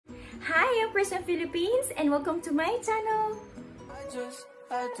Hi, I'm Chris from Philippines and welcome to my channel.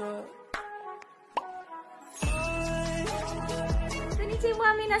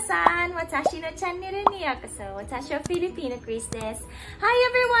 Konnichiwa minasan, watashi no channel ni akoso, watashi wa Filipino Chris desu. Hi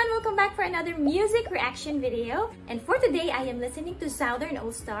everyone, welcome back for another music reaction video. And for today, I am listening to Southern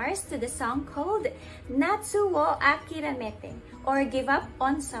All Stars to the song called Natsu wo Akiramete, or Give Up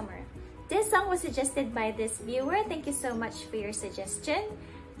on Summer. This song was suggested by this viewer. Thank you so much for your suggestion.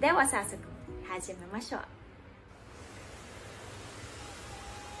 Dewa Sasuku, hajimemashou.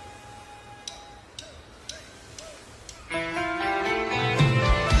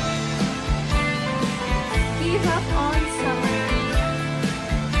 Give Up on Summer.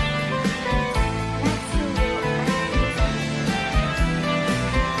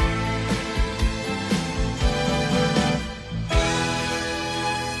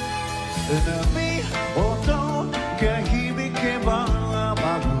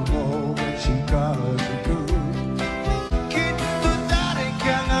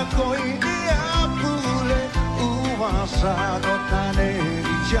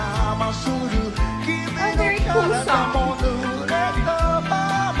 Natsu wo very cool song.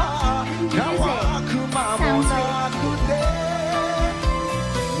 Sounds like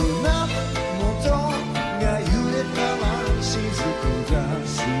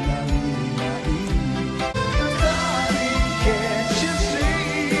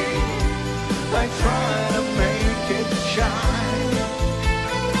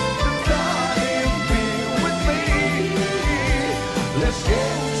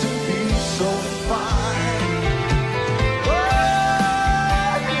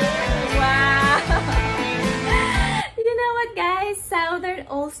Southern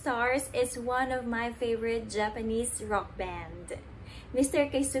All Stars is one of my favorite Japanese rock band. Mr.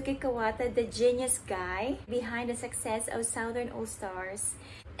 Keisuke Kuwata, the genius guy behind the success of Southern All Stars,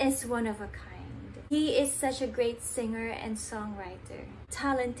 is one of a kind. He is such a great singer and songwriter.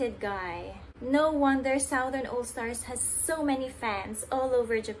 Talented guy. No wonder Southern All Stars has so many fans all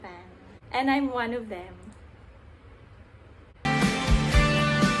over Japan. And I'm one of them.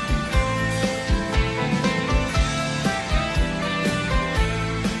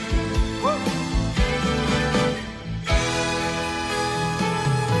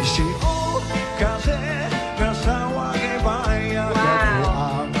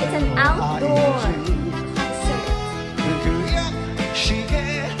 Wow, it's an outdoor concert.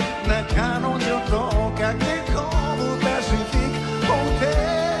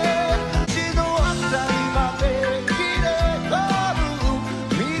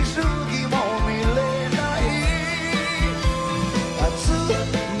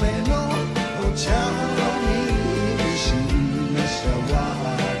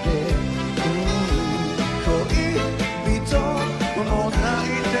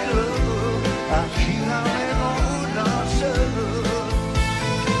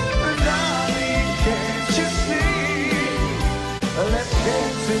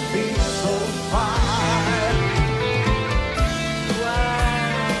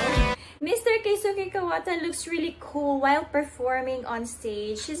 Keisuke Kuwata looks really cool while performing on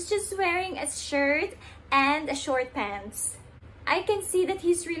stage. He's just wearing a shirt and a short pants. I can see that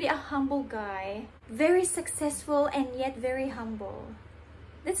he's really a humble guy. Very successful and yet very humble.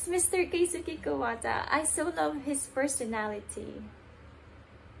 That's Mr. Keisuke Kuwata. I so love his personality.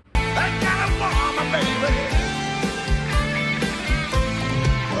 I got a mama, baby.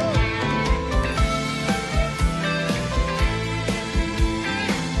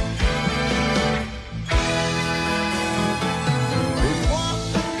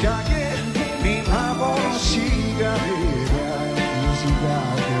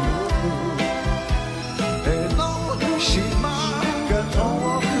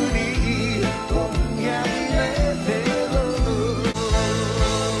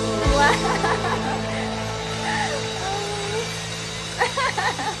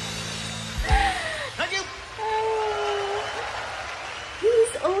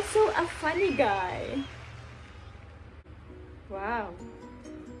 He's also a funny guy. Wow.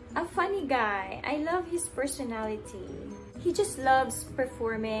 A funny guy. I love his personality. He just loves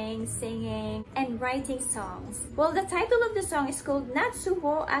performing, singing, and writing songs. Well, the title of the song is called Natsu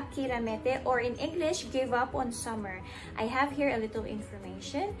wo Akiramete, or in English, Give Up on Summer. I have here a little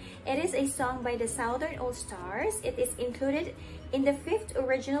information. It is a song by the Southern All Stars. It is included in the 5th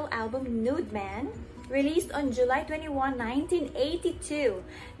original album, NUDE MAN, released on July 21, 1982.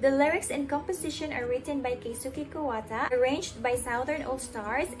 The lyrics and composition are written by Keisuke Kuwata, arranged by Southern All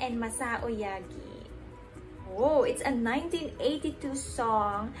Stars and Masao Yagi. Oh, it's a 1982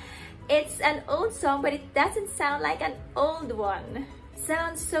 song. It's an old song, but it doesn't sound like an old one.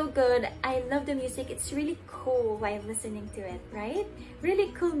 Sounds so good. I love the music. It's really cool while listening to it, right?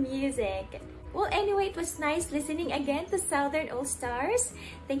 Really cool music. Well, anyway, it was nice listening again to Southern All Stars.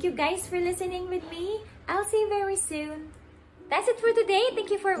 Thank you guys for listening with me. I'll see you very soon. That's it for today. Thank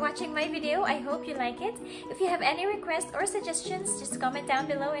you for watching my video. I hope you like it. If you have any requests or suggestions, just comment down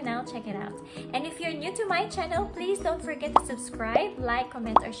below and I'll check it out. And if you're new to my channel, please don't forget to subscribe, like,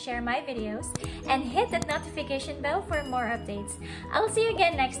 comment, or share my videos. And hit that notification bell for more updates. I'll see you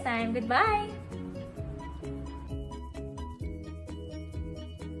again next time. Goodbye!